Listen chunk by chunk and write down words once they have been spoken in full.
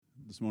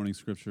This morning's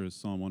scripture is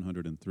Psalm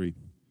 103.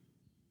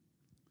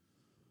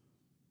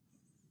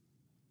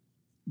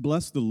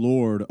 Bless the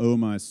Lord, O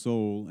my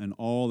soul, and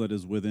all that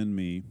is within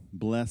me.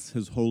 Bless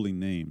his holy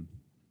name.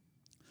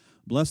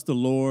 Bless the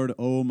Lord,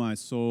 O my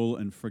soul,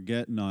 and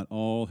forget not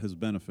all his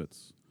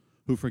benefits,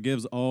 who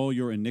forgives all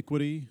your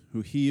iniquity,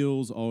 who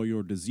heals all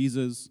your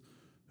diseases,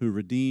 who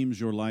redeems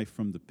your life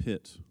from the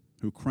pit,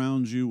 who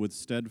crowns you with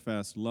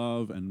steadfast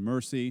love and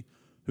mercy,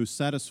 who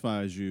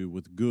satisfies you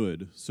with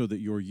good, so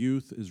that your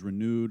youth is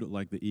renewed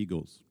like the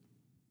eagles.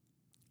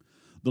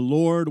 The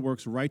Lord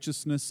works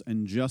righteousness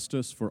and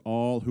justice for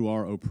all who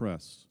are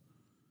oppressed.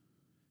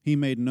 He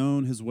made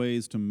known his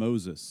ways to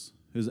Moses,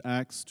 his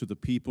acts to the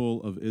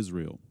people of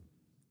Israel.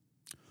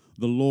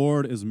 The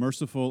Lord is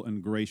merciful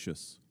and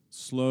gracious,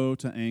 slow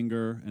to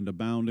anger and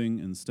abounding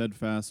in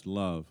steadfast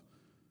love.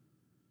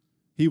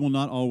 He will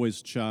not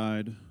always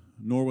chide,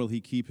 nor will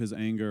he keep his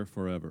anger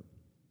forever.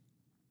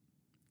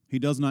 He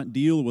does not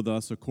deal with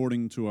us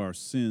according to our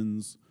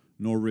sins,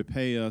 nor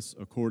repay us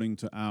according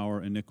to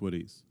our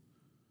iniquities.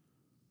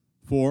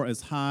 For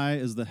as high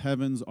as the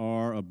heavens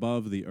are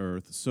above the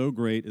earth, so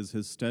great is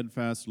his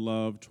steadfast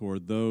love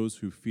toward those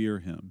who fear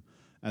him.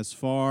 As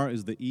far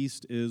as the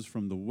east is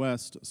from the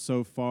west,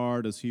 so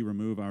far does he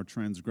remove our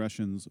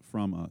transgressions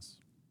from us.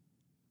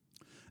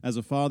 As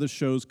a father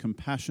shows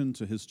compassion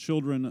to his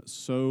children,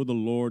 so the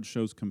Lord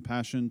shows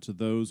compassion to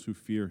those who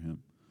fear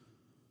him.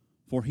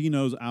 For he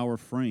knows our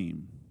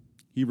frame.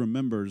 He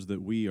remembers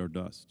that we are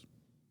dust.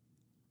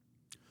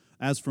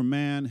 As for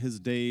man, his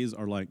days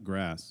are like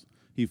grass.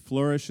 He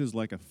flourishes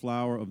like a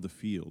flower of the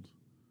field.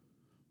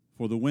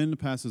 For the wind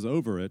passes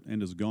over it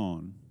and is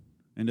gone,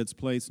 and its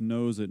place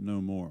knows it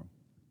no more.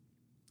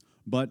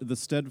 But the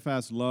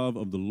steadfast love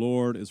of the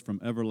Lord is from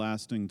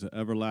everlasting to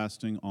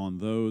everlasting on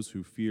those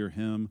who fear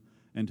him,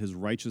 and his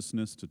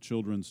righteousness to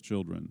children's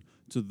children,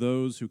 to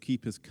those who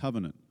keep his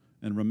covenant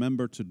and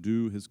remember to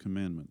do his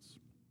commandments.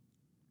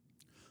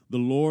 The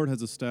Lord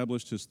has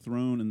established his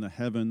throne in the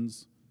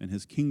heavens, and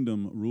his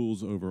kingdom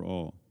rules over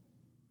all.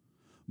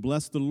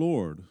 Bless the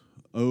Lord,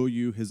 O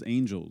you his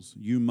angels,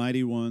 you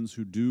mighty ones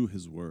who do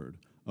his word,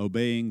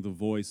 obeying the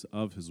voice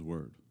of his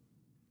word.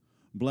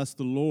 Bless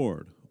the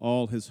Lord,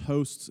 all his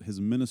hosts, his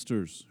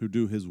ministers who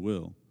do his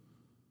will.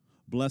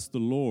 Bless the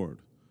Lord,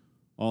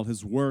 all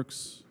his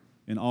works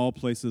in all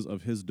places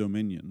of his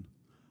dominion.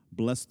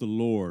 Bless the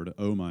Lord,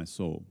 O my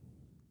soul.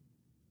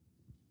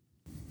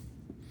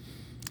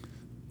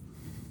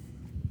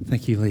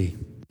 Thank you, Lee.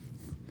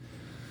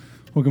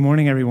 Well, good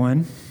morning,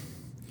 everyone.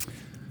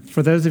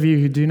 For those of you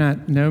who do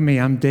not know me,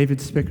 I'm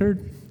David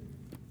Spickard.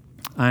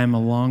 I am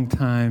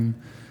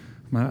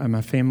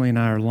my family and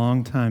I are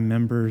longtime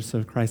members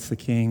of Christ the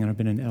King, and I've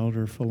been an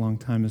elder for a long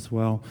time as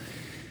well.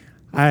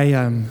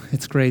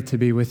 It's great to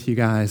be with you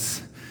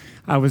guys.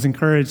 I was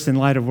encouraged in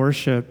light of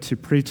worship to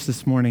preach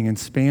this morning in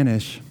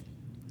Spanish,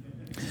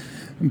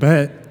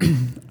 but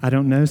I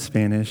don't know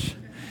Spanish.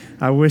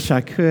 I wish I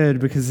could,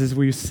 because as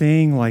we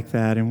sing like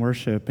that in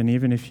worship, and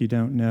even if you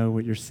don't know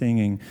what you're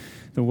singing,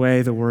 the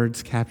way the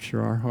words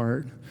capture our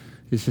heart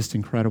is just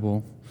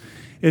incredible.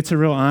 It's a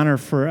real honor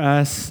for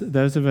us,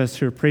 those of us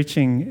who are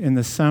preaching in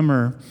the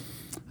summer,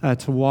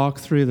 to walk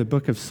through the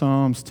book of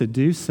Psalms, to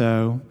do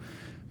so,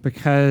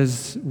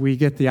 because we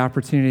get the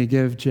opportunity to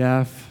give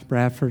Jeff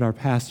Bradford, our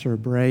pastor, a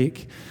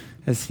break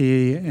as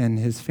he and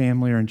his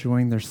family are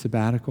enjoying their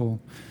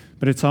sabbatical.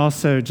 But it's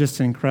also just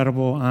an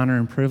incredible honor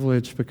and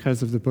privilege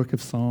because of the book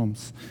of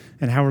Psalms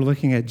and how we're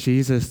looking at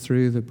Jesus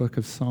through the book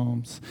of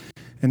Psalms.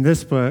 And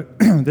this book,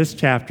 this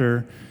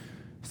chapter,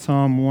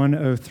 Psalm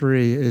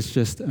 103, is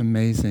just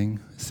amazing.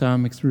 So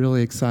I'm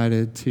really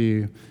excited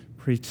to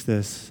preach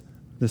this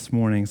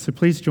morning. So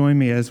please join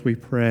me as we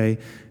pray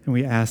and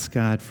we ask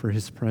God for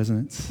his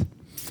presence.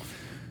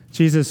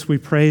 Jesus, we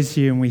praise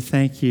you and we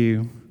thank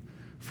you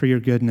for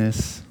your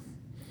goodness.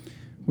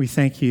 We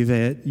thank you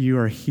that you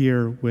are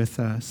here with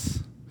us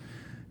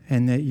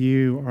and that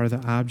you are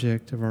the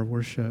object of our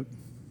worship.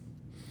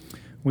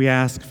 We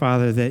ask,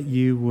 Father, that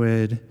you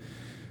would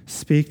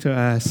speak to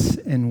us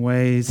in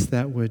ways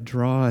that would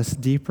draw us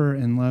deeper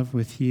in love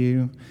with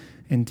you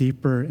and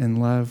deeper in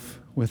love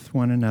with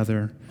one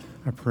another.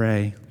 I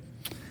pray.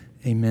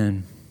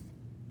 Amen.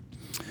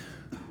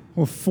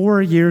 Well,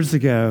 4 years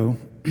ago,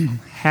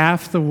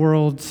 half the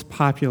world's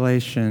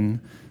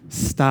population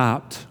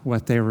stopped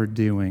what they were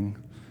doing.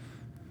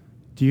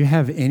 Do you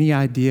have any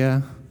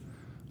idea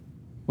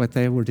what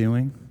they were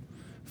doing?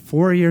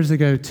 4 years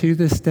ago to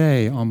this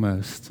day,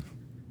 almost.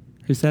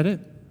 Who said it?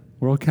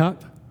 World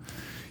Cup?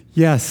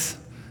 Yes,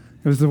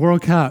 it was the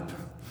World Cup.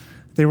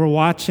 They were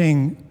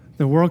watching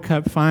the World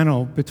Cup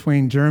final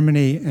between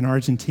Germany and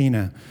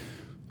Argentina.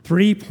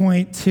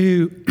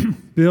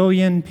 3.2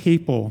 billion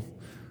people,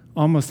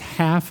 almost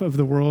half of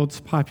the world's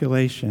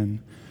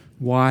population,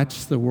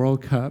 watched the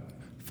World Cup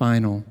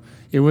final.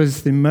 It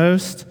was the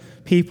most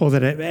people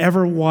that have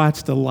ever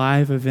watched a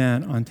live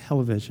event on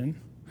television.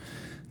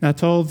 Now, I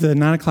told the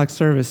 9 o'clock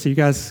service, you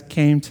guys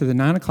came to the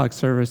 9 o'clock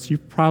service, you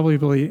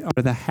probably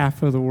are the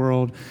half of the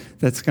world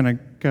that's going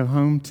to go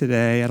home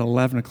today at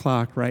 11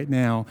 o'clock right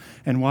now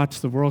and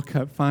watch the World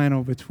Cup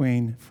final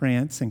between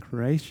France and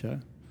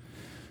Croatia.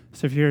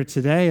 So if you're here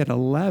today at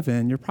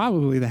 11, you're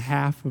probably the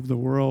half of the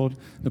world,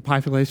 the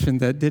population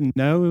that didn't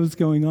know it was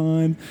going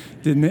on,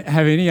 didn't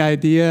have any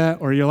idea,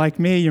 or you're like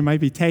me, you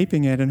might be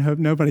taping it and hope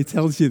nobody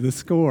tells you the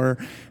score,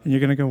 and you're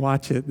going to go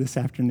watch it this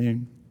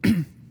afternoon.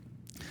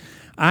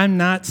 I'm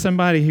not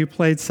somebody who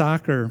played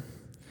soccer.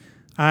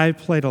 I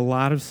played a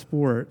lot of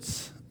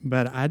sports,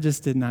 but I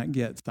just did not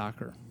get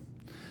soccer.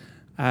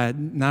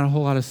 Not a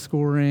whole lot of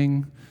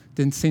scoring,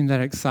 didn't seem that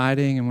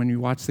exciting, and when you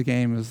watch the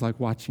game, it was like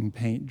watching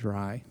paint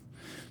dry.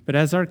 But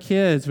as our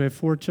kids, we have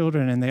 4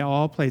 children, and they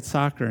all played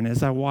soccer. And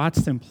as I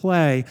watched them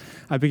play,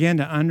 I began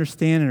to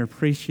understand and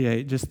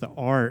appreciate just the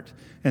art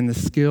and the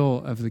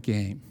skill of the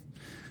game.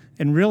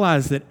 And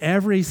realize that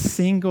every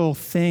single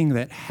thing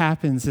that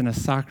happens in a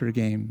soccer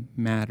game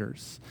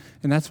matters.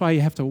 And that's why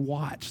you have to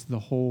watch the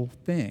whole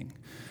thing.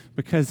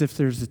 Because if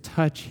there's a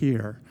touch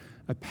here,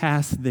 a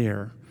pass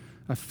there,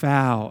 a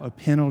foul, a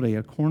penalty,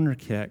 a corner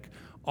kick,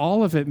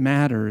 all of it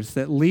matters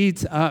that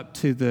leads up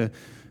to the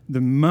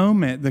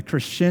moment, the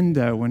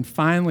crescendo, when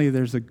finally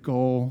there's a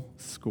goal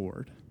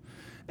scored.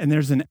 And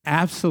there's an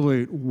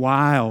absolute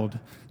wild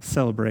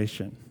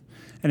celebration.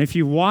 And if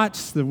you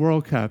watch the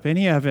World Cup,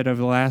 any of it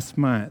over the last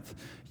month,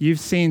 you've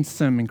seen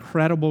some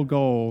incredible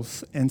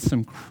goals and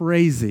some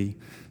crazy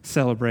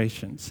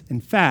celebrations.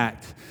 In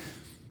fact,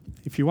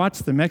 if you watch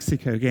the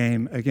Mexico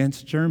game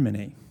against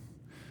Germany,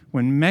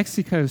 when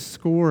Mexico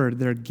scored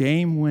their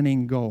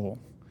game-winning goal,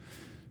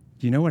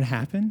 do you know what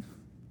happened?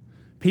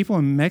 People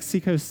in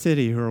Mexico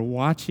City who are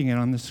watching it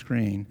on the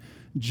screen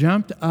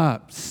jumped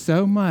up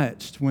so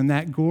much when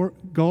that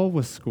goal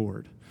was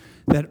scored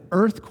that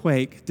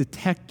earthquake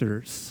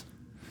detectors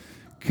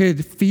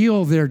could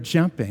feel their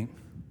jumping,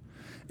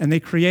 and they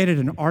created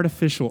an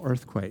artificial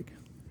earthquake.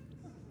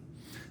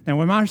 Now,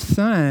 when my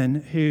son,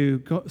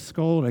 who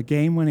scored a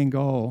game-winning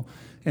goal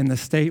in the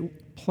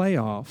state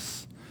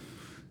playoffs,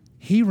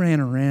 he ran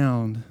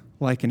around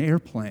like an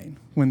airplane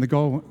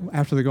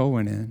after the goal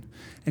went in.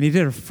 And he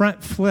did a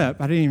front flip.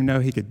 I didn't even know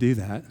he could do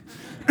that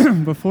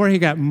before he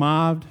got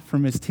mobbed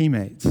from his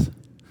teammates.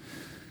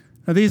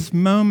 Now, these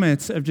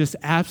moments of just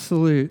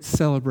absolute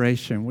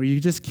celebration where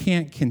you just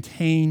can't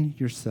contain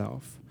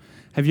yourself.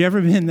 Have you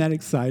ever been that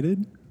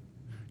excited?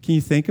 Can you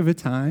think of a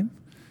time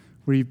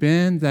where you've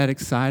been that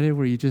excited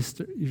where you're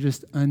just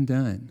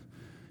undone?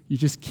 You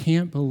just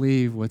can't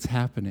believe what's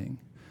happening.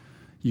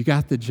 You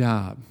got the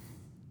job.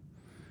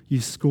 You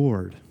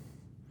scored.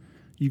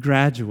 You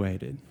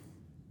graduated.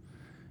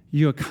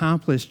 You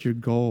accomplished your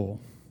goal.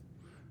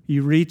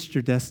 You reached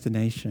your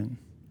destination.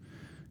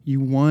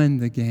 You won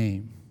the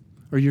game,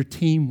 or your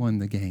team won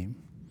the game.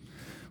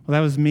 Well,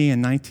 that was me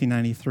in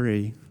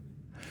 1993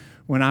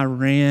 when I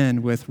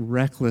ran with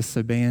reckless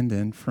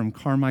abandon from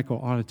Carmichael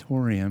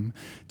Auditorium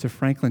to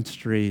Franklin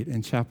Street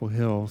in Chapel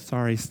Hill.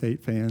 Sorry,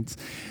 State fans.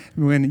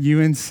 When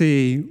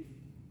UNC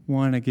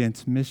won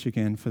against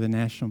Michigan for the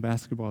National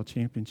Basketball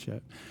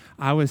Championship.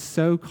 I was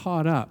so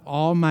caught up,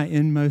 all my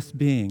inmost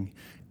being,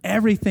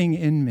 everything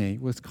in me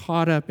was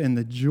caught up in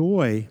the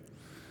joy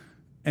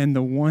and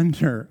the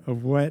wonder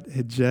of what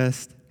had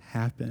just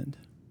happened.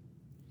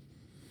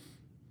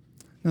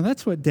 Now,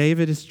 that's what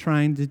David is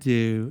trying to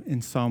do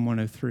in Psalm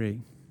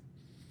 103.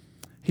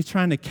 He's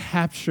trying to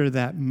capture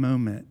that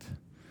moment,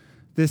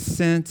 this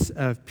sense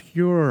of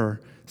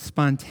pure,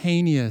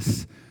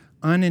 spontaneous,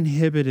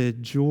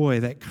 uninhibited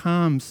joy that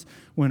comes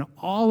when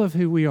all of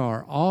who we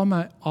are,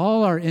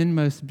 all our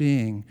inmost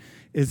being,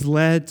 is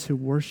led to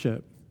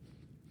worship.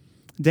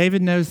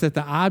 David knows that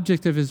the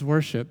object of his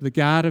worship, the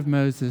God of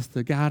Moses,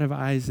 the God of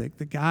Isaac,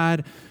 the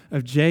God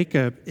of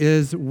Jacob,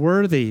 is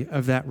worthy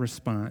of that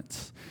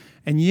response.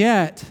 And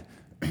yet,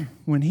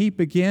 when he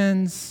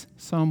begins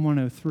Psalm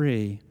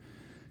 103,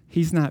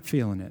 he's not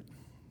feeling it.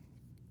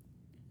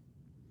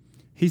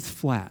 He's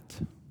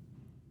flat.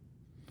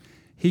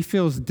 He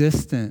feels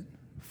distant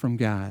from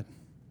God.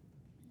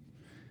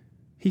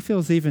 He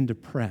feels even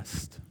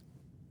depressed.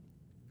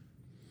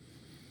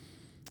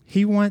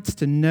 He wants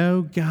to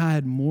know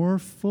God more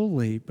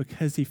fully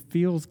because he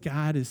feels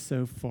God is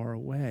so far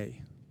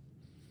away.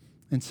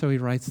 And so he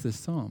writes this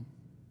psalm.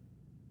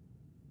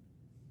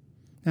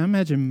 Now, I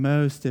imagine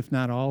most, if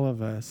not all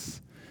of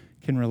us,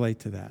 can relate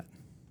to that.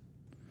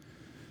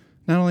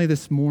 Not only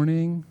this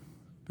morning,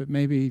 but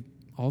maybe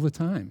all the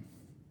time.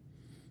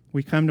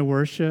 We come to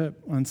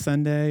worship on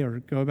Sunday or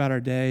go about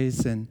our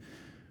days, and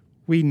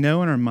we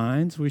know in our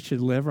minds we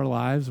should live our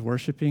lives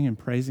worshiping and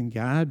praising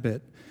God,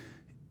 but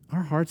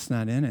our heart's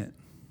not in it.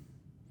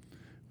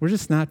 We're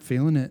just not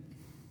feeling it.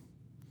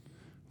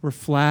 We're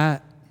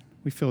flat.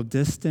 We feel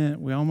distant.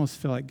 We almost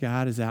feel like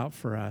God is out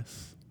for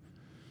us.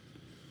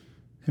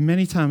 And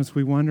many times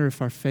we wonder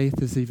if our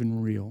faith is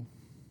even real.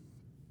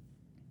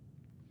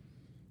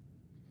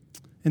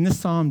 In this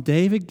psalm,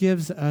 David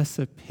gives us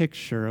a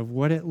picture of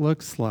what it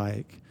looks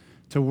like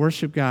to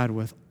worship God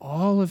with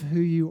all of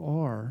who you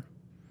are,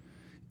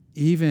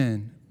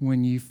 even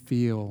when you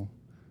feel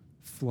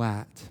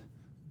flat,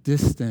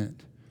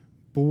 distant,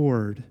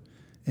 bored,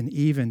 and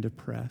even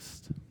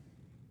depressed.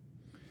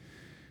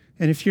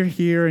 And if you're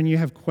here and you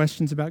have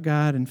questions about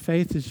God and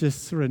faith is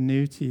just sort of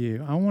new to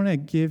you, I want to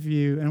give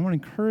you, and I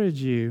want to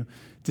encourage you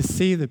to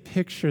see the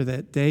picture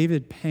that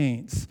David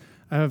paints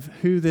of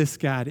who this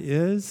God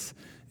is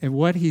and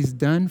what he's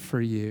done for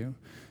you,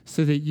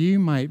 so that you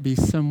might be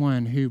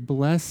someone who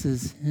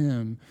blesses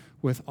him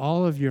with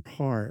all of your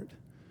heart,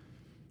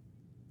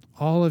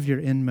 all of your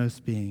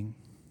inmost being.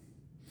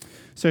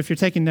 So if you're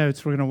taking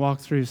notes, we're going to walk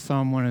through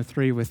Psalm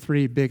 103 with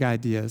three big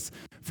ideas.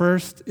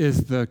 First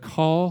is the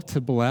call to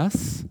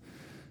bless.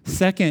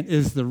 Second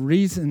is the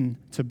reason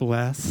to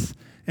bless.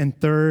 And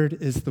third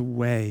is the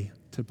way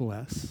to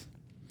bless.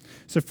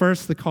 So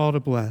first, the call to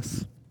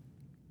bless.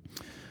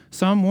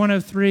 Psalm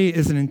 103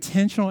 is an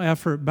intentional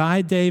effort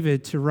by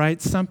David to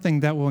write something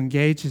that will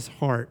engage his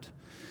heart.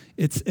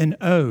 It's an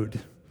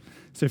ode.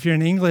 So if you're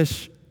an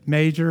English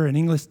major, an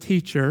English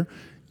teacher,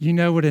 you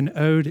know what an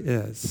ode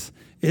is.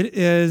 It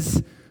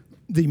is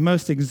the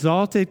most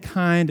exalted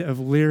kind of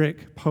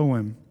lyric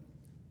poem.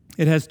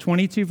 It has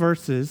 22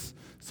 verses,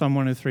 Psalm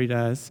 103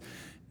 does,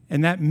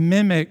 and that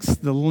mimics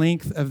the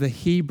length of the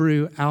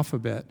Hebrew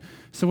alphabet.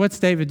 So what's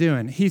David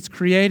doing? He's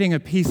creating a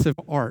piece of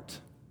art.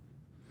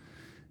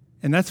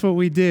 And that's what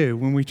we do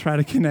when we try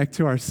to connect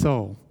to our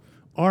soul.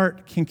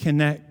 Art can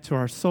connect to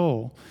our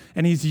soul.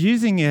 And he's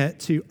using it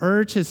to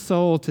urge his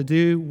soul to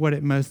do what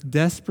it most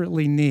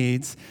desperately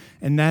needs,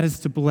 and that is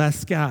to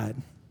bless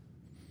God.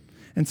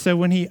 And so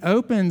when he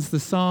opens the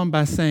psalm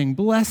by saying,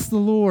 "Bless the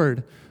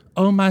Lord,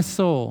 O my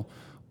soul,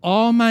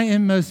 all my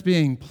inmost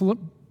being,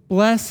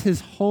 bless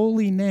his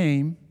holy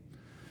name,"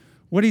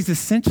 what he's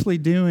essentially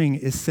doing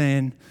is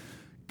saying,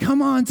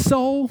 "Come on,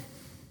 soul,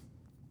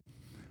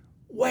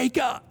 wake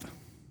up."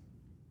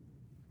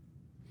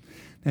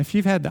 Now, if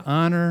you've had the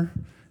honor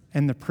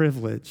and the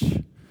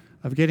privilege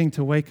of getting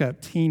to wake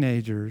up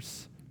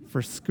teenagers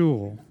for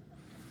school,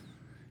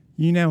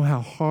 you know how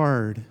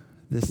hard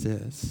this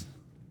is.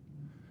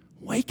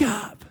 Wake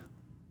up.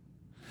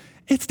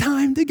 It's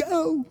time to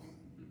go.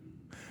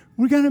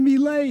 We're going to be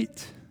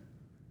late.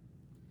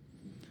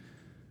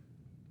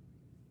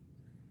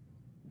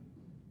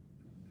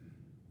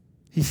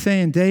 He's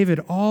saying, David,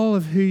 all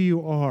of who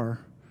you are,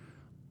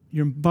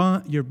 your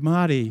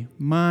body,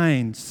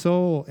 mind,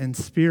 soul, and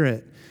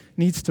spirit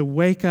needs to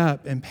wake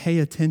up and pay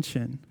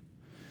attention.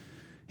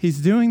 He's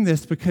doing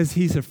this because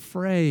he's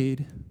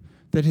afraid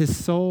that his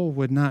soul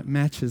would not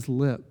match his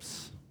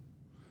lips.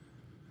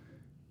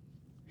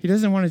 He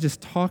doesn't want to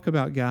just talk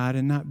about God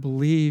and not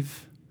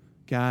believe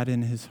God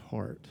in his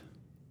heart.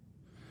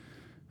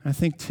 I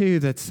think, too,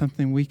 that's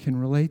something we can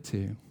relate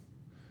to.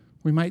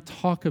 We might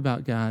talk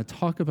about God,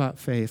 talk about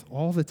faith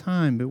all the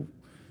time, but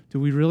do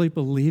we really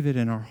believe it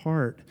in our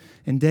heart?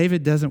 And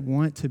David doesn't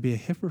want to be a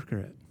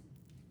hypocrite.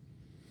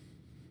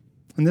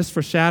 And this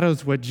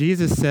foreshadows what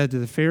Jesus said to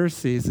the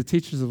Pharisees, the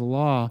teachers of the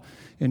law,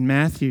 in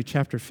Matthew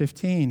chapter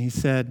 15. He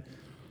said,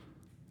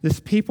 "This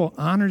people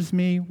honors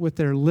me with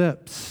their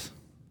lips,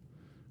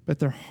 but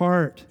their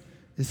heart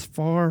is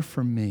far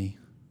from me."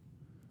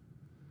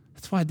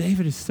 That's why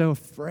David is so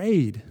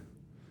afraid.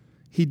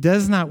 He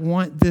does not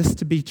want this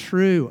to be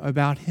true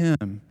about him.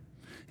 And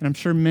I'm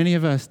sure many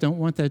of us don't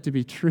want that to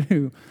be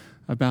true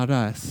about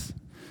us.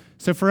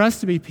 So for us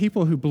to be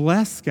people who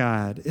bless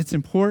God, it's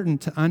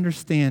important to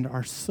understand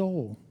our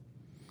soul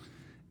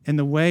and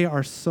the way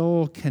our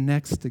soul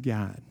connects to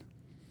God.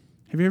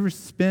 Have you ever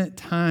spent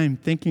time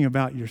thinking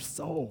about your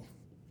soul?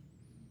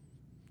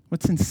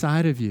 What's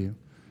inside of you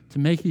to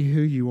make you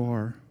who you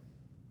are?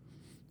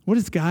 What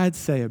does God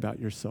say about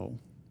your soul?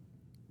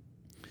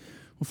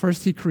 Well,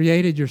 first, he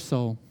created your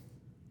soul,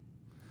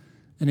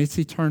 and it's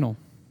eternal.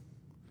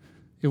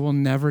 It will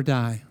never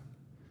die.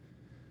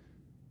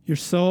 Your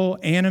soul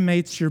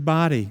animates your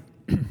body.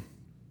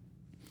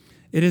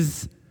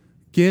 It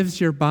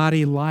gives your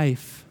body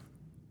life.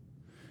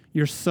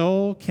 Your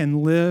soul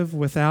can live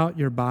without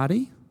your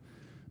body,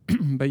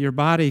 but your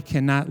body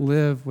cannot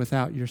live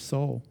without your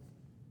soul.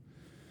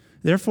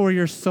 Therefore,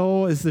 your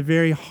soul is the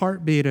very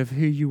heartbeat of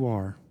who you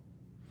are.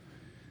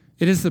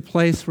 It is the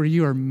place where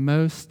you are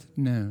most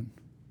known.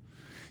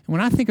 And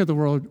when I think of the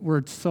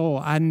word soul,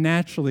 I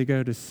naturally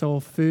go to soul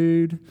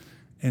food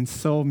and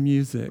soul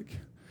music.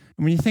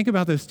 And when you think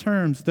about those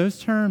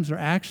terms are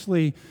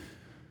actually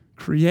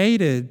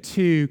created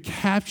to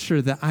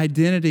capture the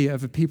identity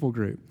of a people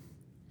group.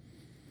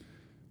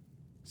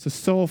 So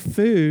soul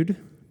food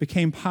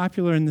became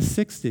popular in the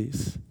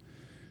 60s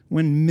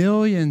when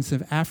millions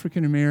of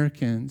African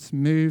Americans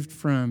moved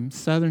from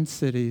southern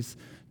cities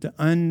to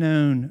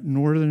unknown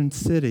northern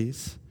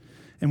cities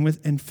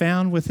and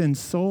found within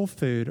soul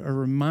food a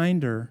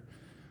reminder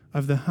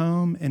of the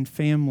home and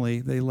family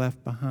they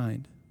left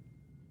behind.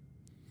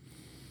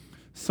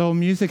 Soul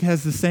music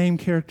has the same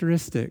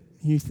characteristic.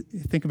 You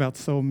think about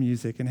soul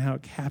music and how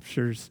it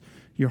captures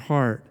your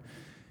heart.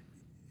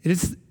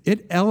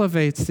 It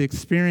elevates the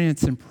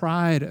experience and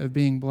pride of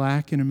being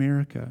black in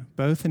America,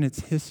 both in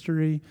its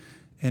history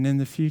and in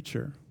the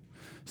future.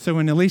 So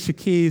when Alicia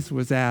Keys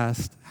was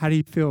asked,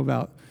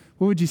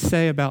 what would you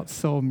say about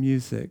soul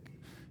music?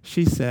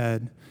 She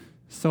said,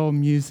 soul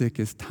music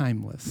is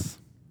timeless.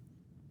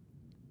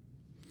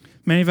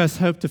 Many of us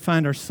hope to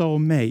find our soul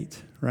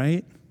mate,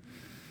 right?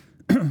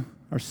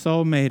 Our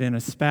soulmate and a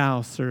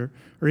spouse or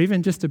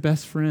even just a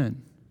best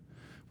friend.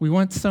 We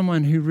want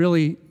someone who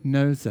really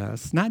knows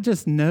us, not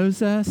just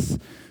knows us,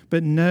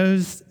 but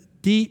knows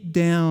deep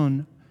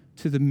down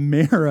to the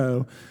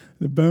marrow,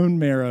 the bone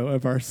marrow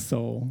of our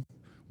soul.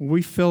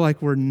 We feel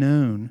like we're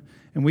known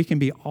and we can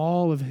be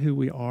all of who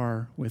we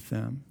are with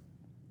them.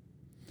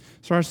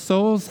 So our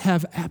souls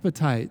have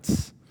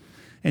appetites,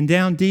 and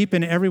down deep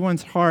in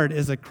everyone's heart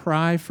is a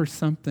cry for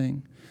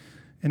something.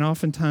 And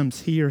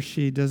oftentimes he or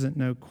she doesn't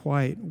know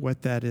quite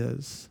what that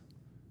is.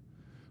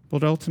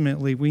 But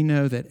ultimately, we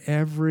know that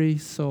every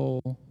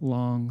soul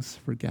longs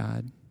for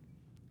God.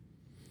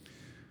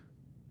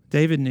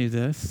 David knew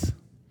this.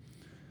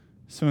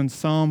 So in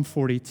Psalm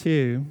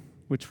 42,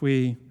 which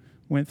we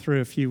went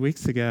through a few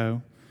weeks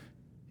ago,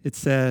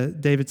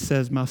 David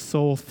says, my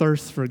soul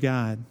thirsts for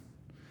God.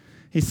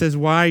 He says,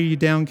 why are you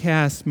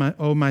downcast,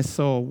 O my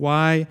soul?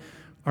 Why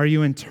are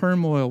you in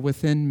turmoil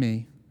within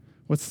me?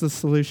 What's the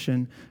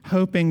solution?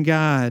 Hope in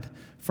God,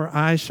 for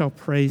I shall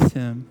praise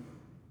him.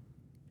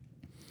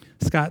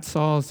 Scott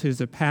Sauls, who's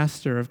a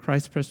pastor of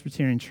Christ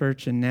Presbyterian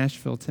Church in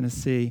Nashville,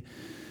 Tennessee,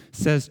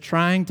 says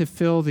trying to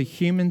fill the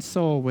human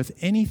soul with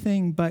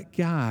anything but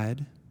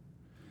God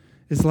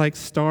is like a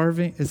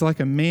starving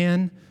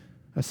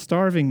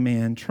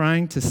man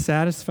trying to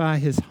satisfy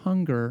his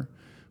hunger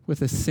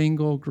with a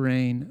single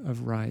grain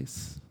of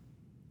rice.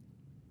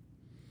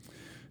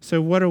 So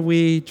what are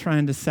we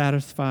trying to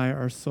satisfy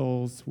our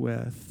souls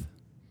with?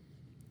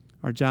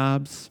 Our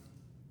jobs?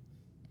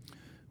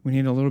 We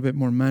need a little bit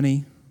more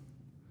money.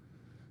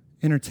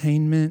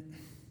 Entertainment?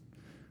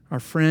 Our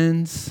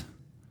friends?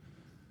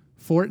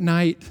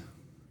 Fortnite?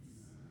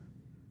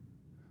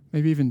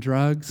 Maybe even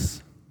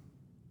drugs?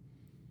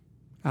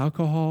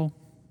 Alcohol?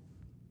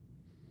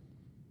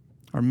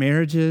 Our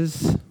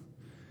marriages?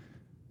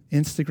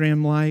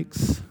 Instagram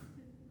likes?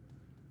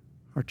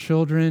 Our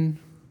children?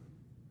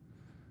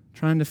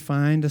 Trying to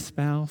find a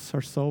spouse,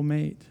 our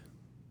soulmate.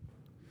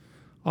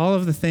 All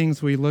of the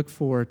things we look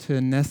for to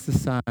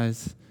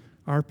anesthetize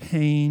our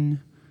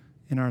pain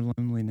and our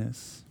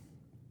loneliness.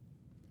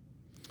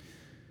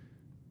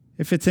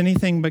 If it's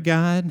anything but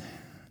God,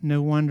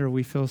 no wonder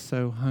we feel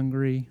so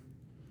hungry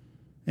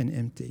and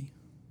empty.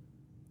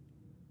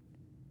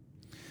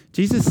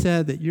 Jesus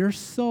said that your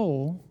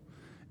soul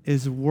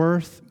is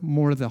worth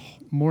more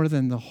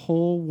than the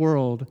whole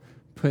world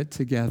put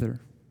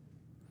together.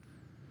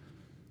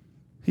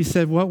 He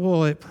said, what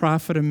will it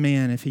profit a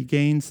man if he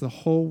gains the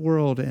whole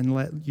world and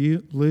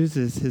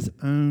loses his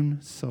own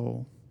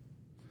soul?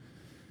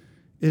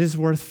 It is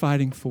worth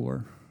fighting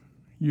for.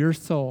 Your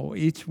soul,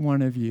 each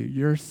one of you,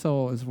 your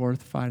soul is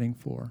worth fighting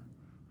for.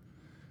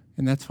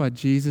 And that's why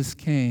Jesus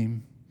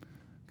came,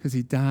 because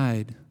he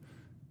died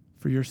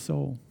for your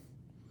soul,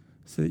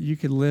 so that you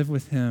could live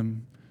with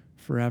him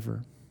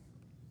forever.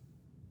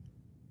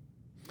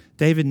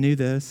 David knew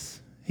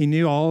this. He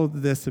knew all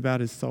of this about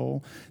his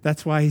soul.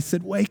 That's why he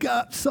said, wake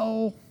up,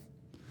 soul.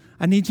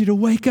 I need you to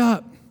wake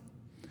up.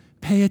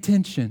 Pay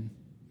attention.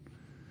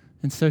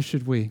 And so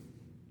should we.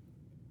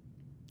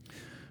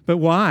 But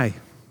why?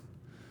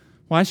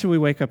 Why should we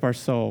wake up our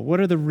soul? What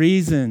are the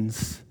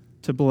reasons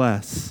to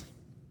bless?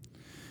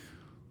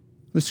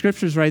 The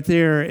scripture's right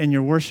there in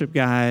your worship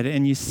guide,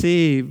 and you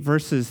see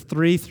verses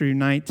 3 through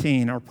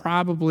 19 are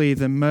probably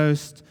the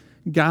most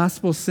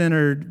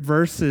gospel-centered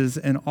verses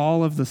in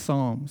all of the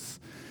Psalms.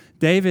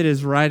 David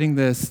is writing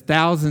this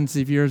thousands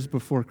of years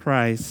before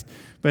Christ,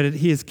 but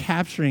he is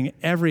capturing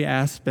every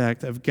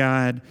aspect of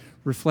God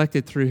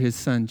reflected through his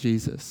son,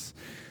 Jesus.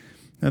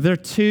 Now, there are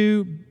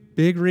two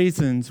big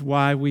reasons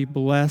why we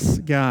bless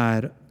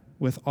God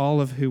with all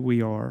of who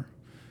we are.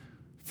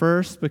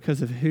 First,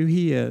 because of who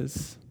he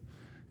is,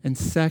 and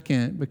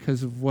second,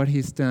 because of what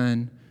he's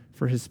done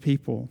for his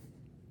people.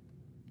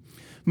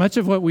 Much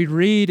of what we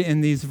read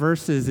in these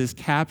verses is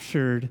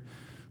captured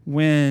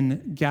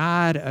when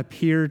God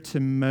appeared to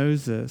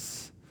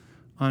Moses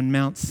on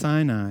Mount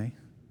Sinai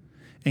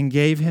and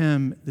gave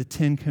him the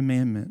 10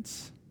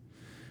 Commandments.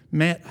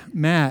 Matt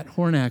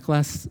Hornack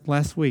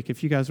last week,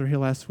 if you guys were here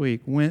last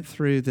week, went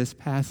through this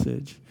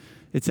passage.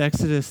 It's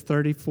Exodus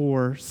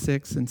 34,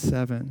 6, and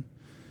 7.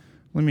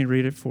 Let me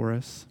read it for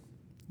us.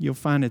 You'll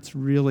find it's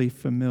really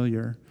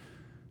familiar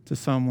to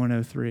Psalm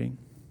 103.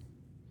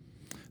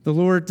 The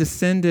Lord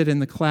descended in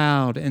the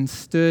cloud and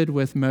stood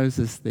with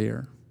Moses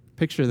there.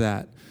 Picture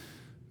that.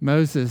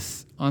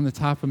 Moses on the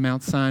top of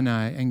Mount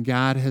Sinai, and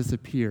God has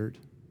appeared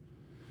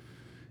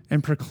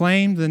and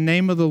proclaimed the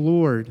name of the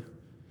Lord.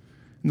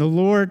 And the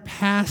Lord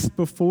passed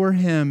before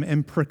him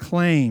and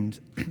proclaimed,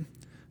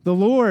 the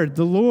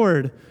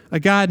Lord, a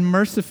God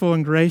merciful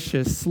and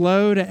gracious,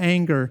 slow to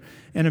anger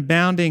and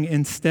abounding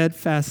in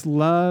steadfast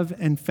love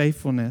and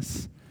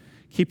faithfulness,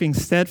 keeping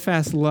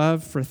steadfast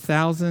love for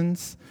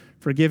thousands,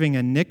 forgiving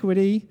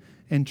iniquity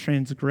and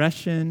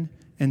transgression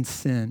and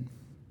sin.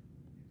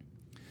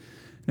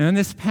 Now, in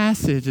this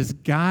passage, as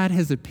God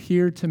has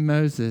appeared to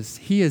Moses,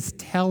 he is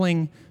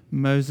telling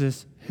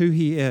Moses who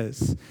he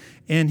is.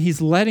 And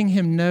he's letting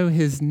him know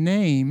his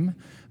name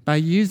by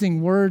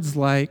using words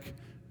like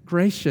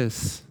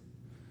gracious,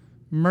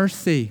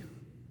 mercy,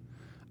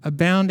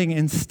 abounding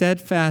in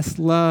steadfast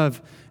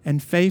love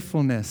and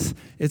faithfulness.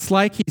 It's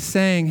like he's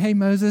saying, hey,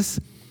 Moses,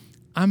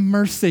 I'm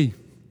mercy.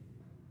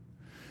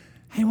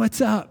 Hey,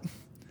 what's up?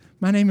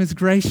 My name is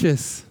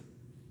gracious.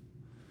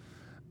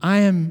 I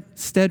am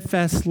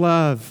steadfast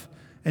love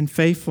and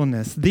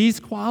faithfulness. These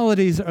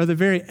qualities are the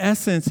very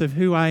essence of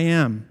who I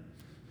am.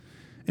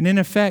 And in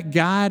effect,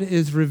 God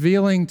is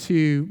revealing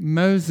to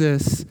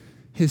Moses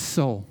his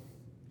soul.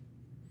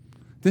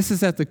 This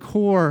is at the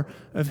core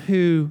of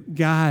who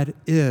God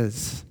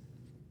is.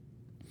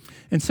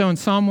 And so in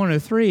Psalm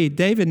 103,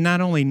 David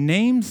not only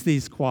names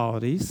these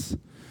qualities,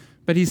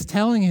 but he's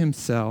telling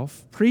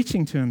himself,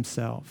 preaching to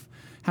himself,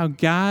 how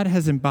God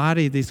has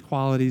embodied these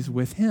qualities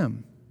with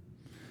him.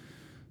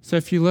 So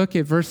if you look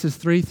at verses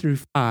 3 through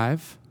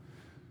 5,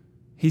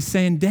 he's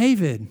saying,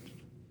 David,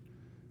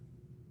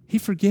 he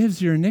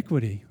forgives your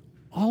iniquity,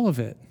 all of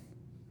it.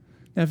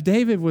 Now, if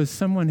David was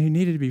someone who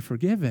needed to be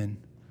forgiven,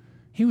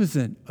 he was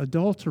an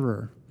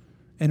adulterer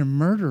and a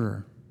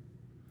murderer.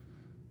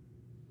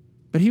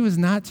 But he was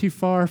not too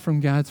far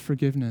from God's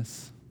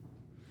forgiveness.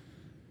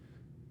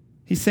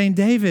 He's saying,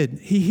 David,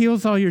 he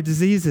heals all your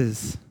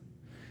diseases.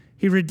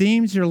 He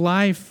redeems your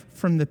life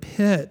from the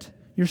pit.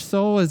 Your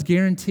soul is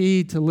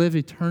guaranteed to live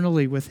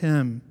eternally with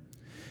him.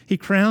 He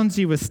crowns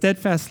you with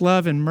steadfast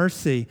love and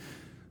mercy,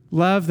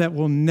 love that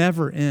will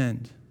never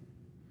end.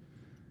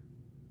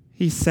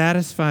 He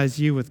satisfies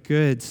you with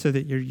good so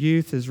that your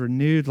youth is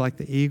renewed like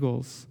the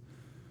eagles.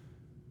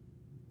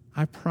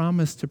 I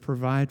promise to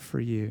provide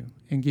for you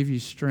and give you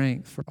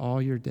strength for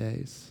all your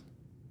days.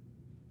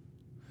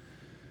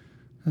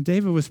 Now,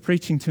 David was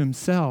preaching to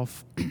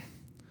himself,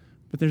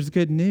 but there's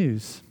good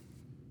news.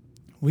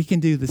 We can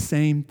do the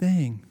same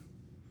thing.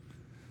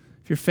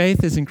 If your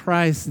faith is in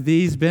Christ,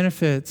 these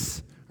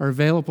benefits are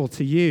available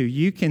to you.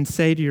 You can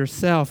say to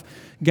yourself,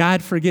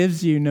 God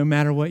forgives you no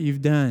matter what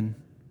you've done.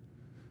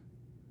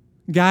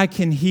 God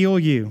can heal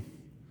you.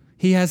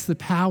 He has the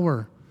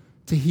power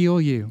to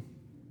heal you.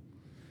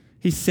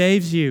 He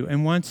saves you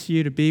and wants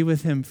you to be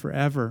with him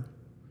forever.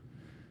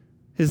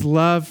 His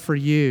love for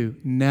you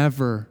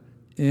never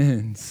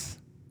ends.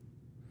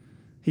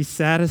 He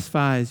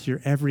satisfies your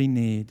every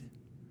need,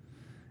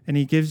 and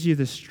he gives you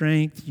the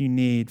strength you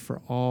need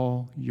for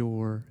all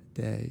your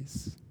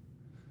days.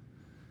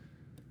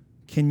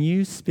 Can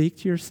you speak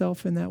to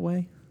yourself in that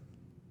way?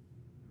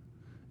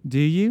 Do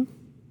you?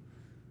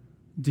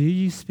 Do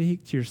you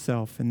speak to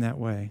yourself in that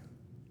way?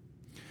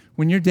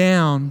 When you're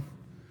down,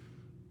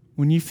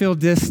 when you feel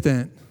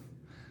distant,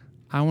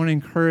 I want to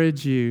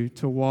encourage you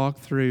to walk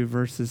through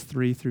verses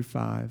 3 through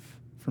 5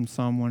 from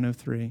Psalm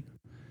 103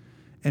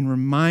 and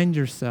remind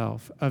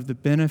yourself of the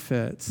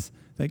benefits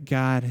that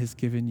God has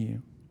given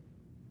you.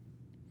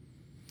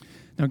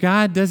 Now,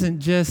 God doesn't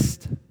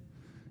just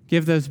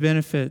give those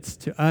benefits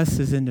to us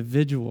as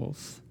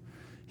individuals.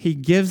 He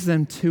gives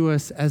them to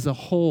us as a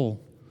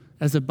whole,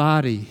 as a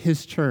body,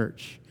 his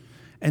church.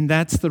 And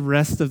that's the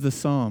rest of the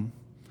psalm.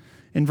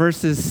 In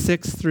verses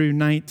 6 through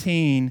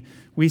 19,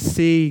 we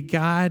see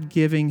God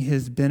giving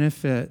his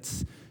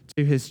benefits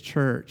to his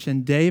church.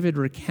 And David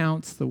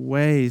recounts the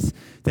ways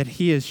that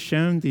he has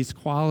shown these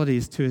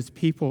qualities to his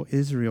people,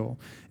 Israel.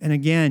 And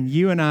again,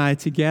 you and I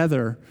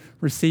together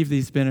receive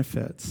these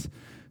benefits.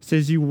 So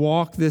as we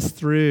walk this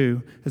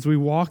through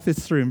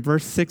in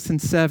verse 6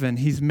 and 7,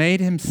 he's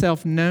made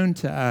himself known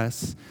to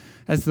us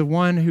as the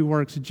one who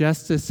works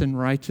justice and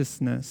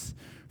righteousness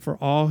for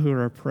all who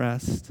are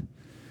oppressed.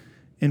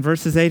 In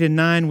verses 8 and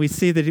 9, we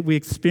see that we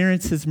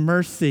experience his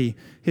mercy,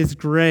 his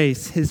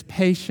grace, his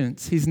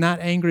patience. He's not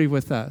angry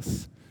with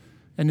us,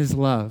 and his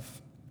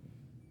love.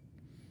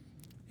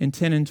 In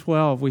 10 and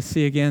 12, we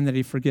see again that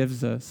he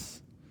forgives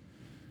us.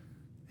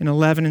 In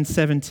 11 and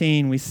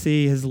 17, we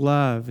see his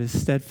love,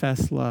 his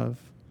steadfast love.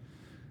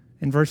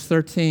 In verse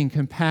 13,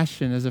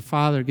 compassion, as a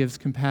father gives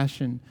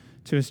compassion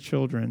to his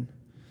children.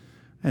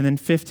 And then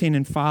 15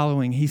 and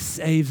following, he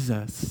saves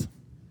us.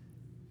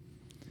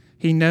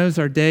 He knows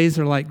our days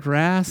are like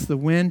grass. The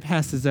wind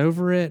passes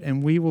over it,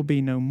 and we will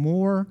be no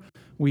more.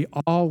 We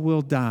all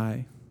will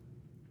die.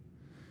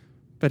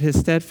 But his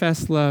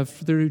steadfast love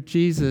through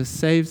Jesus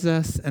saves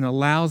us and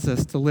allows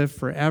us to live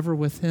forever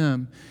with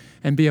him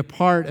and be a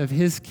part of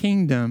his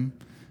kingdom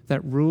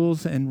that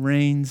rules and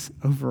reigns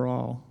over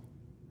all.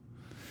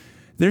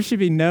 There should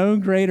be no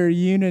greater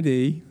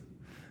unity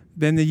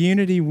than the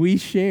unity we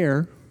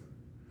share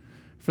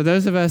for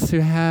those of us who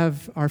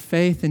have our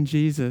faith in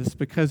Jesus,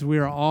 because we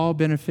are all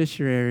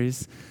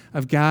beneficiaries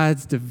of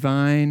God's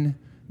divine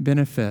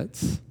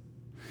benefits.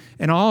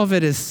 And all of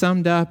it is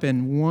summed up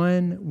in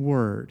one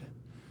word,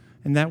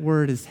 and that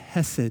word is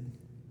Hesed.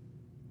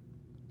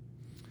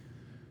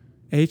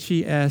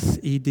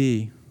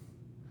 Hesed.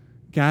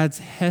 God's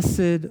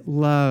Hesed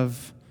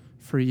love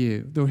for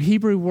you. The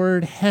Hebrew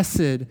word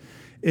Hesed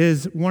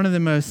is one of the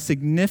most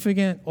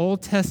significant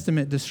Old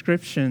Testament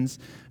descriptions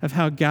of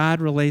how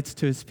God relates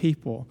to his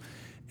people.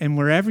 And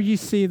wherever you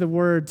see the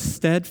word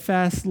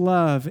steadfast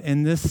love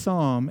in this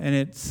psalm, and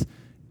it's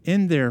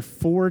in there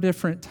 4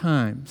 different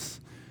times,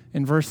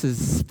 in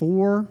verses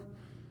 4,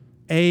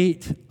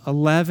 8,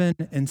 11,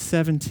 and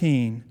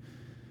 17,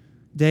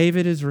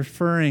 David is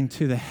referring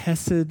to the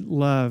Hesed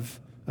love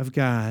of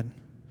God.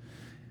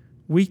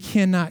 We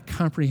cannot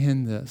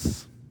comprehend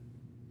this.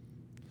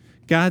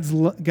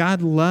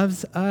 God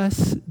loves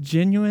us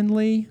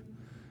genuinely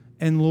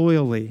and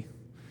loyally.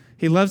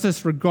 He loves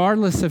us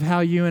regardless of how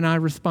you and I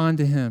respond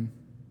to him.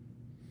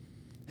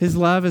 His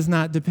love is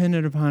not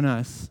dependent upon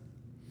us.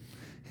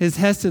 His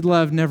Hesed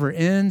love never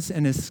ends,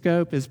 and his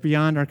scope is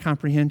beyond our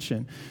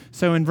comprehension.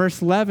 So in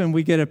verse 11,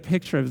 we get a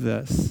picture of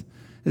this.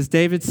 As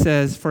David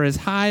says, "For as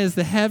high as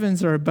the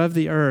heavens are above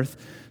the earth,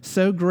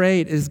 so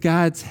great is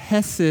God's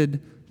Hesed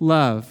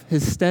love,"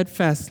 his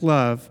steadfast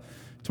love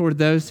toward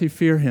those who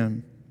fear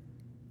him.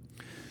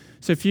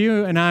 So if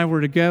you and I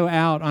were to go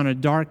out on a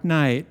dark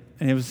night,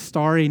 and it was a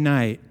starry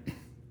night,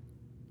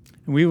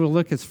 and we will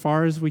look as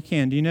far as we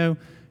can. Do you know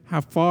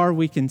how far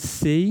we can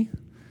see?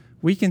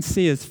 We can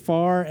see as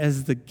far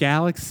as the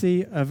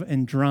galaxy of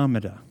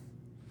Andromeda.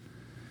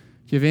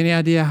 Do you have any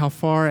idea how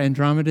far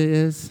Andromeda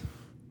is?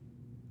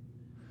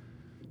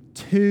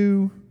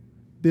 2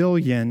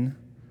 million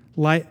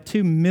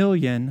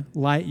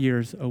light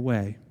years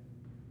away.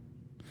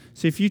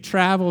 So if you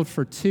traveled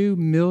for 2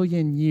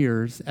 million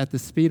years at the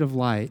speed of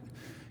light,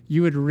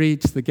 you would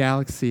reach the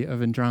galaxy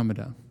of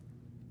Andromeda.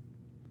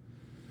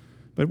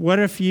 But what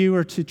if you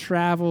were to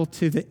travel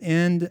to the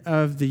end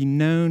of the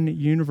known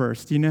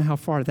universe? Do you know how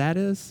far that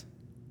is?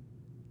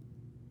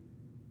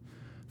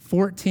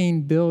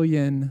 14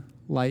 billion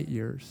light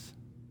years.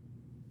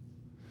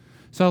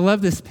 So I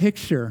love this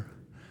picture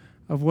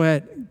of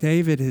what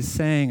David is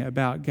saying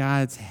about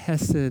God's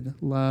Hesed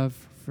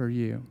love for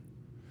you.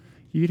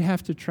 You'd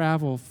have to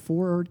travel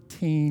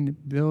 14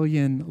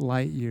 billion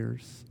light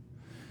years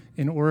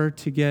in order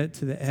to get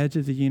to the edge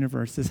of the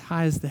universe, as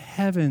high as the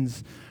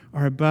heavens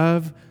are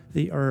above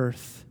the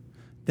earth.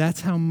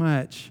 That's how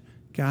much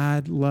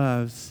God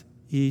loves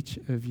each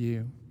of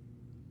you.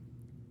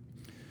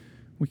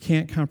 We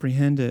can't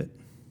comprehend it.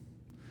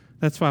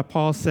 That's why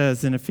Paul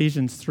says in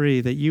Ephesians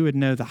 3 that you would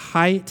know the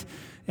height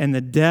and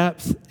the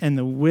depth and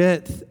the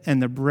width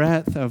and the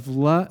breadth of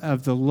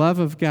the love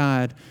of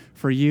God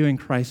for you in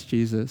Christ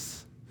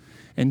Jesus.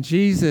 And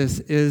Jesus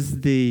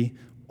is the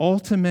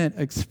ultimate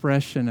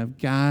expression of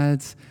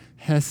God's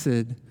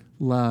Hesed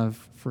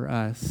love for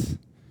us.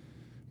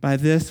 By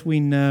this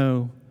we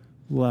know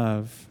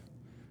love,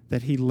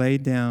 that he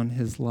laid down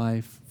his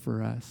life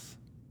for us.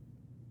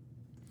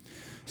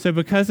 So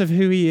because of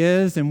who he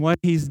is and what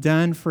he's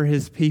done for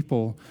his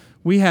people,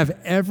 we have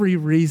every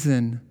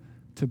reason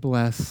to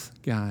bless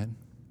God.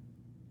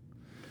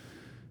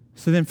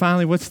 So then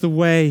finally, what's the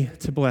way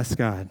to bless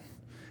God?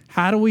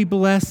 How do we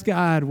bless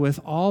God with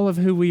all of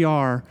who we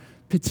are,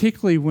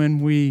 particularly when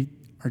we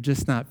are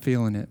just not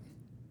feeling it?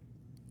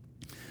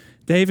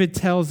 David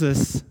tells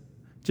us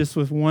just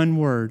with one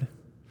word,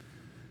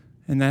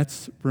 and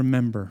that's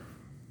remember.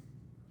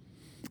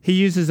 He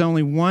uses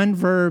only one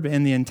verb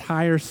in the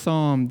entire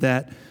psalm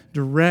that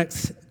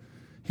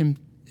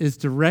is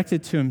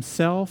directed to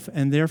himself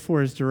and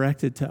therefore is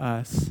directed to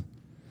us.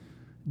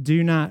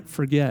 Do not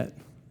forget.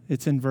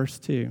 It's in verse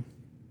 2.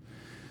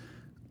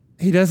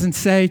 He doesn't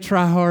say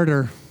try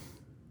harder.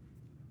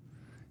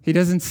 He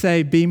doesn't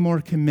say be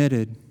more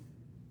committed.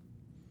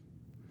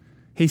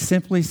 He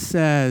simply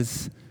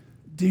says,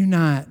 do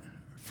not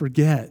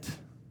forget.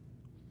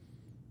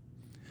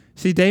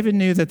 See, David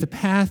knew that the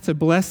path to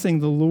blessing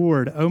the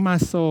Lord, O my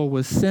soul,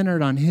 was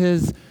centered on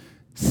his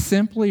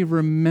simply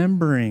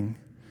remembering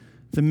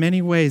the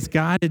many ways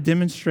God had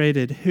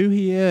demonstrated who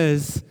he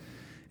is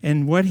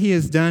and what he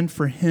has done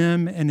for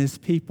him and his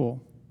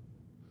people.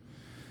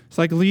 It's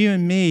like you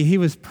and me, he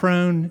was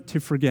prone to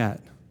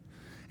forget.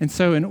 And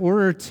so in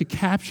order to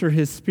capture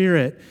his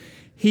spirit,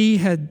 he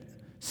had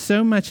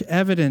so much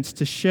evidence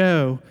to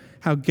show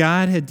how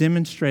God had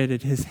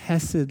demonstrated his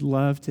Hesed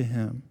love to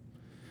him.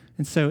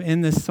 And so in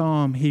this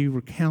psalm, he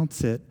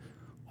recounts it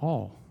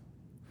all.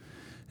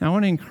 Now, I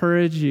want to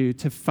encourage you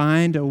to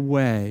find a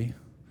way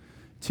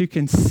to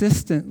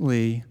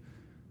consistently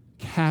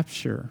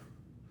capture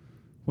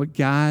what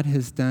God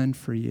has done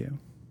for you.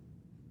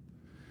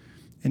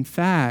 In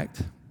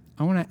fact,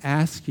 I want to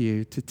ask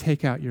you to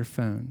take out your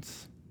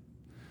phones.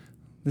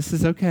 This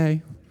is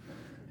okay.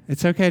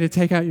 It's okay to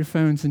take out your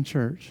phones in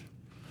church.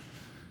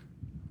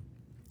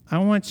 I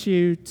want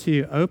you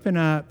to open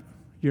up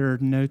your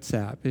Notes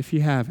app, if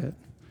you have it.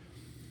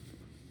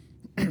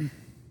 And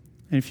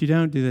if you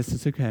don't do this,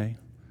 it's okay.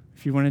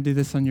 If you want to do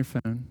this on your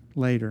phone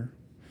later,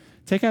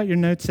 take out your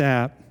Notes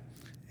app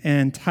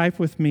and type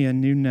with me a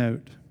new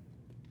note.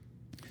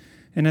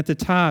 And at the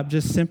top,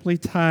 just simply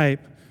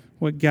type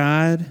what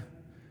God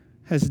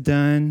has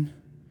done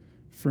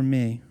for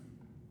me.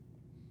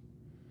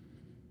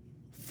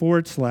 /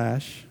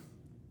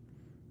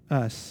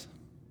 us.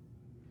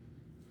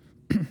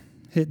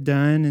 Hit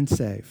done and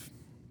save.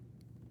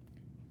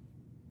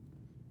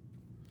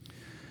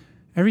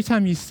 Every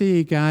time you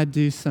see God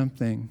do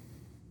something,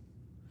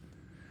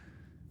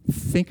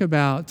 think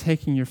about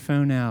taking your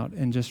phone out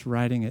and just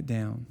writing it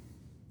down.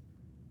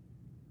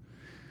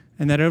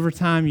 And that over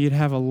time you'd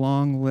have a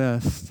long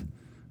list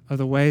of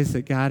the ways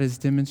that God has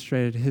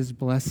demonstrated his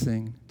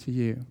blessing to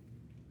you.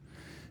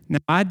 Now,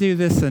 I do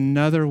this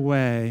another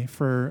way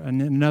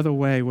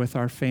with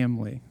our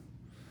family.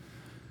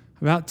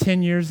 About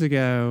 10 years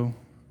ago,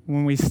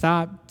 when we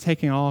stopped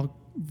taking all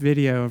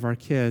video of our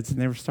kids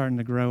and they were starting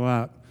to grow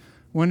up,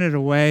 wanted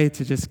a way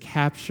to just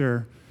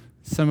capture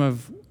some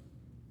of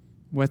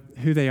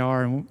who they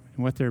are and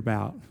what they're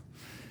about.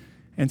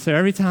 And so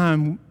every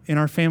time in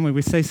our family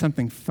we say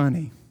something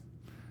funny,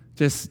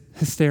 just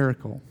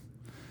hysterical,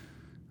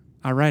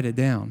 I write it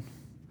down.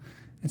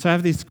 And so I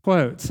have these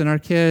quotes, and our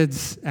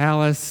kids,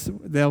 Alice,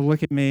 they'll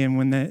look at me, and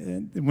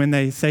when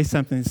they say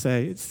something,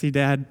 say, see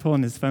Dad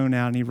pulling his phone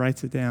out, and he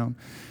writes it down.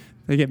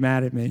 They get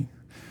mad at me.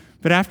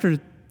 But after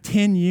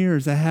 10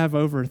 years, I have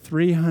over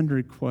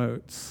 300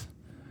 quotes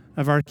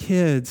of our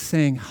kids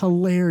saying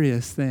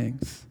hilarious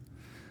things,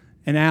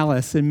 and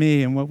Alice and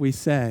me and what we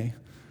say.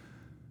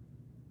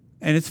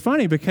 And it's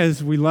funny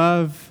because we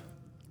love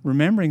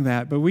remembering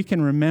that, but we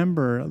can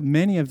remember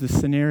many of the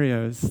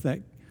scenarios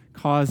that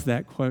caused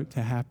that quote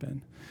to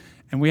happen.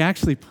 And we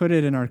actually put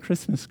it in our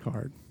Christmas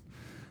card.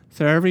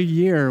 So every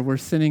year we're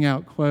sending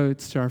out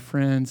quotes to our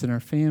friends and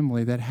our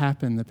family that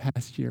happened the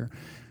past year.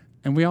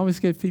 And we always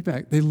get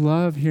feedback. They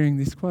love hearing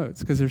these quotes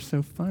because they're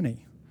so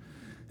funny.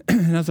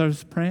 And as I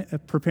was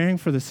preparing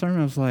for the sermon,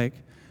 I was like,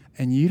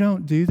 and you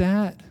don't do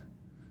that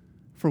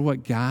for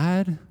what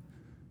God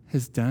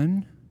has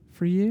done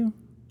for you?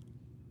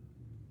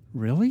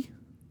 Really?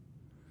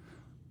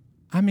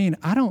 I mean,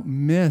 I don't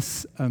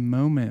miss a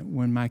moment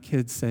when my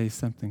kids say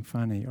something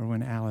funny or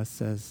when Alice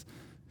says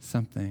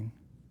something.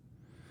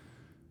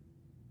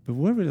 But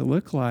what would it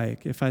look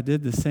like if I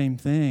did the same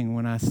thing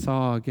when I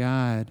saw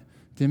God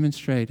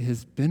demonstrate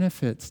his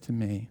benefits to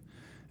me,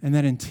 and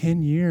that in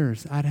 10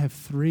 years I'd have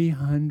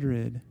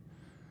 300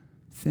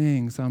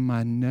 things on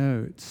my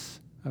notes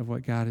of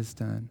what God has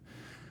done?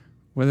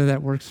 Whether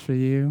that works for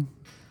you,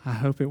 I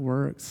hope it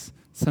works.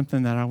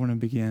 Something that I want to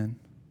begin.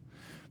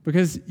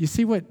 Because you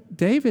see what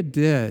David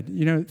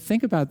did,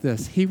 think about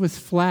this. He was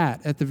flat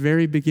at the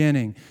very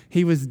beginning.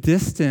 He was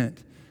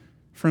distant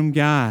from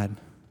God.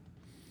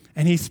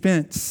 And he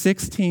spent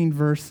 16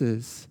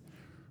 verses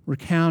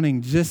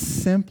recounting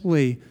just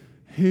simply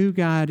who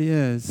God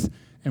is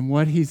and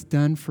what he's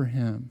done for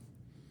him.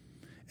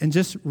 And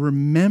just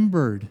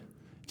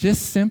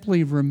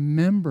simply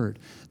remembered.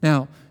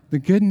 Now, the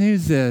good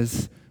news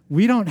is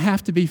we don't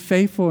have to be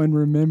faithful in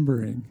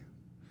remembering.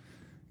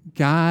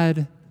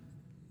 God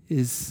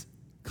is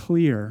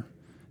clear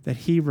that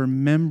he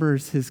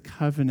remembers his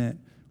covenant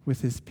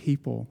with his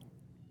people.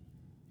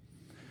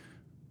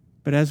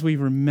 But as we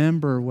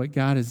remember what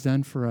God has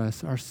done for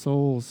us, our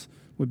souls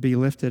would be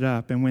lifted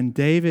up. And when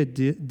David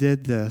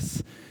did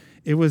this,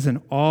 it was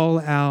an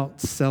all-out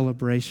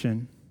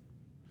celebration.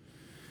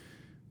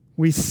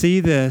 We see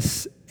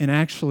this in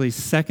actually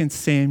 2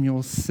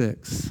 Samuel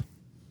 6,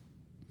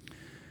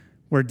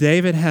 where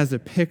David has a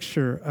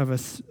picture of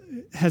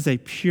has a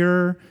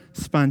pure,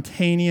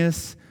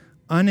 spontaneous,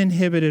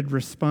 uninhibited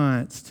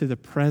response to the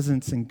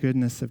presence and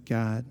goodness of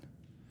God.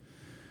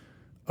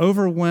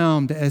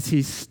 Overwhelmed as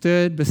he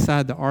stood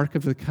beside the Ark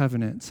of the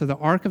Covenant. So the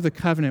Ark of the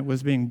Covenant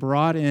was being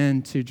brought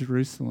into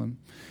Jerusalem.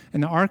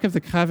 And the Ark of the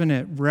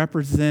Covenant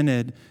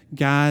represented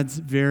God's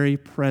very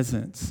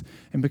presence.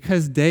 And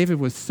because David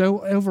was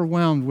so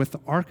overwhelmed with the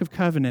Ark of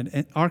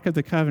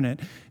the Covenant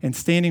and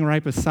standing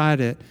right beside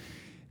it,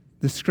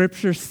 the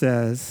scripture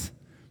says,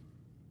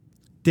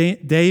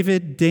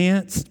 David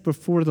danced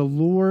before the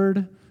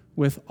Lord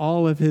with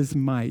all of his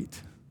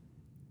might.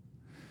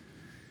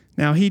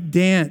 Now, he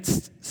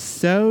danced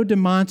so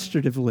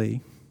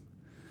demonstratively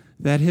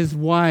that his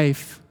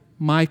wife,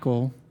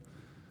 Michal,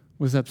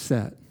 was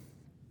upset.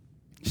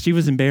 She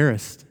was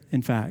embarrassed,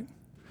 in fact.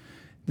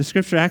 The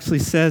scripture actually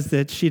says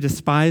that she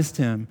despised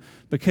him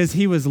because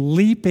he was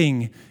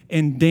leaping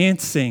and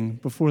dancing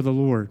before the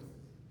Lord.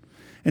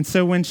 And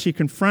so when she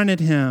confronted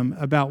him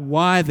about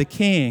why the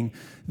king,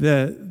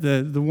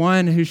 the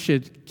one who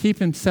should keep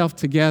himself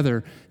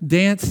together,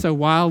 danced so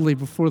wildly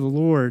before the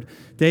Lord,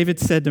 David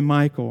said to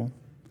Michal,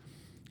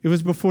 "It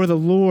was before the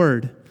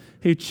Lord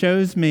who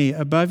chose me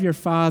above your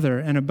father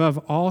and above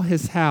all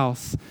his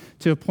house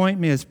to appoint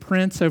me as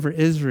prince over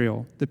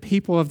Israel, the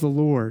people of the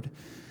Lord.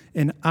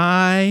 And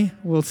I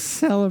will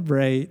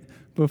celebrate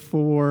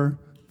before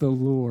the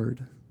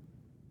Lord."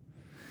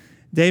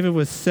 David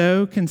was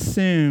so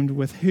consumed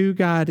with who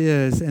God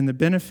is and the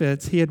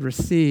benefits he had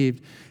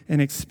received and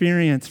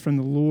experienced from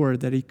the Lord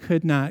that he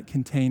could not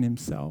contain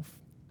himself.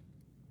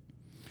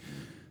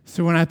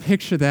 So when I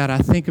picture that, I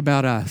think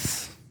about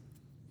us.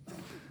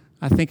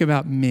 I think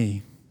about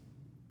me.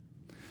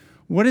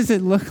 What does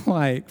it look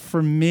like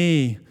for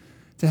me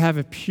to have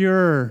a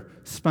pure,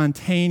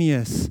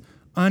 spontaneous,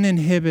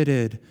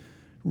 uninhibited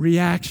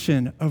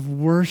reaction of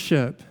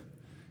worship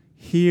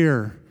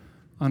here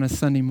on a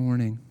Sunday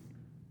morning?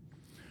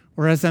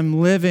 Or as I'm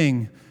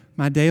living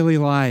my daily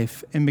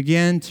life and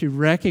begin to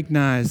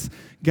recognize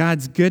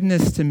God's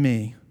goodness to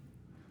me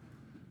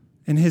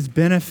and his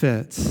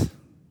benefits,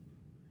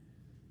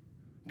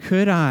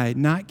 could I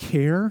not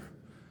care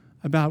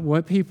about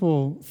what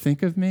people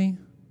think of me?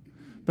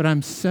 But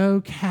I'm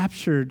so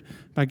captured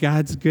by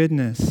God's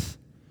goodness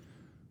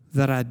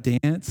that I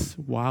dance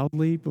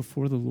wildly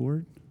before the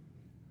Lord.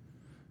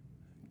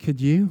 Could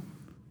you?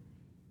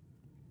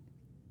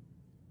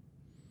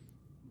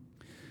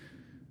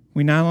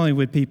 We not only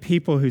would be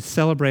people who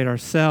celebrate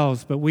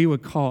ourselves, but we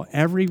would call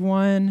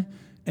everyone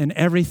and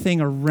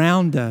everything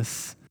around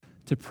us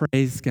to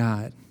praise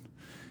God.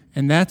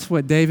 And that's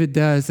what David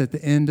does at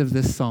the end of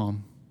this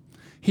psalm.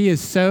 He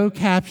is so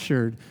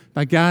captured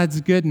by God's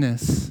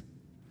goodness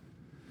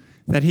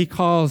that he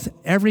calls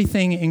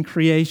everything in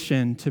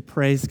creation to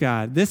praise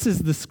God. This is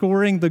the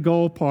scoring the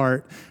goal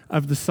part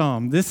of the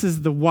psalm. This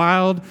is the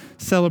wild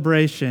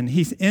celebration.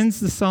 He ends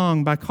the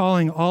song by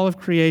calling all of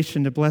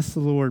creation to bless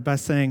the Lord by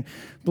saying,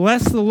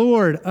 "Bless the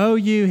Lord, O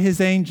you, his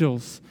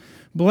angels.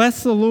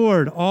 Bless the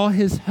Lord, all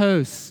his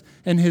hosts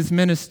and his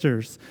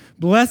ministers.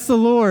 Bless the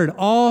Lord,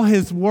 all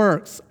his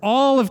works,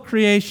 all of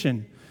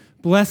creation.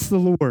 Bless the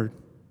Lord."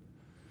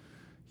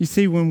 You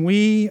see, when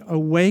we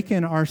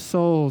awaken our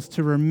souls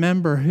to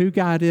remember who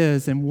God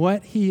is and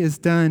what he has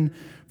done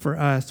for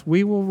us,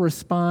 we will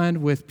respond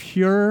with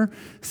pure,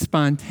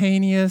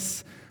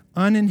 spontaneous,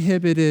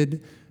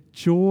 uninhibited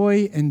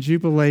joy and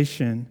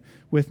jubilation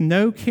with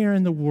no care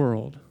in the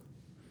world,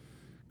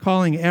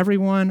 calling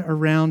everyone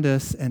around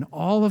us and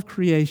all of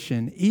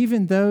creation,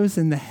 even those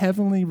in the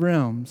heavenly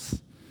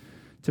realms,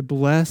 to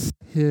bless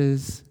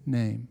his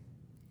name.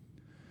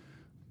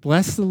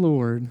 Bless the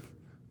Lord,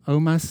 O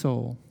my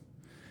soul,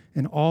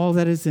 and all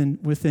that is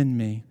within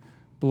me,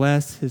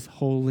 bless his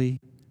holy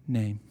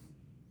name.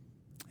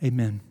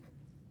 Amen.